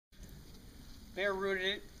bare rooted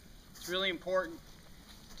it. It's really important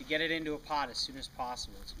to get it into a pot as soon as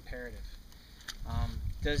possible. It's imperative.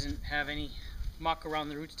 Doesn't have any muck around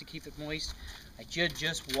the roots to keep it moist. I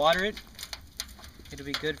just water it. It'll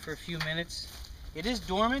be good for a few minutes. It is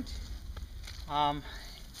dormant,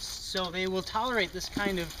 so they will tolerate this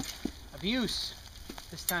kind of abuse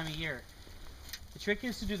this time of year. The trick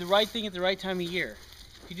is to do the right thing at the right time of year.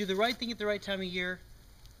 If you do the right thing at the right time of year,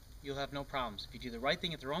 you'll have no problems. If you do the right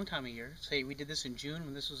thing at the wrong time of year, say we did this in June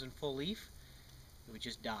when this was in full leaf, it would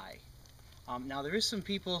just die. Now there is some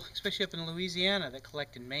people, especially up in Louisiana, that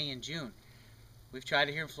collect in May and June. We've tried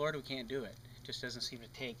it here in Florida, we can't do it. It just doesn't seem to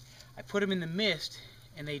take. I put them in the mist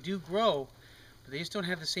and they do grow, but they just don't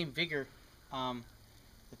have the same vigor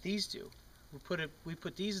that these do. We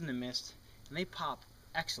put these in the mist and they pop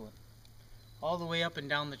excellent. All the way up and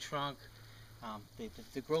down the trunk.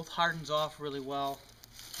 The growth hardens off really well.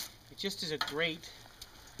 It just is a great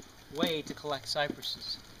way to collect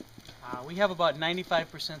cypresses. We have about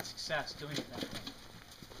 95% success doing it that way.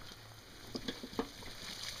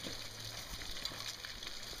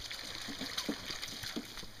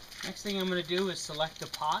 Next thing I'm going to do is select a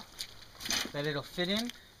pot that it'll fit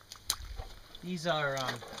in. These are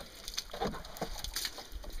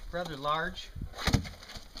rather large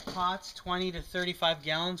pots, 20 to 35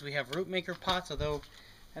 gallons. We have root maker pots, although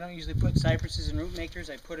I don't usually put cypresses in root makers.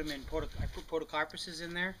 I put podocarpuses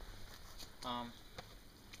in there,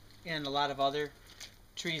 and a lot of other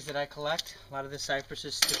trees that I collect. A lot of the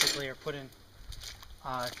cypresses typically are put in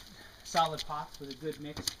solid pots with a good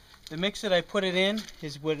mix. The mix that I put it in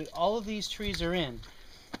is what all of these trees are in.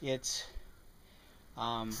 It's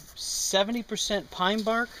 70% pine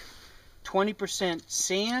bark, 20%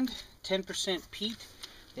 sand, 10% peat.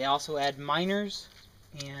 They also add miners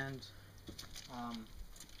and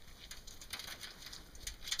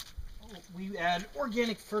we add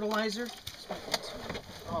organic fertilizer.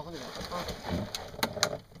 Oh, look at that.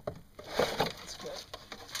 Perfect. That's good.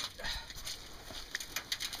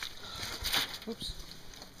 Oops.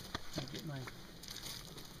 Let me get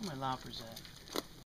my loppers at.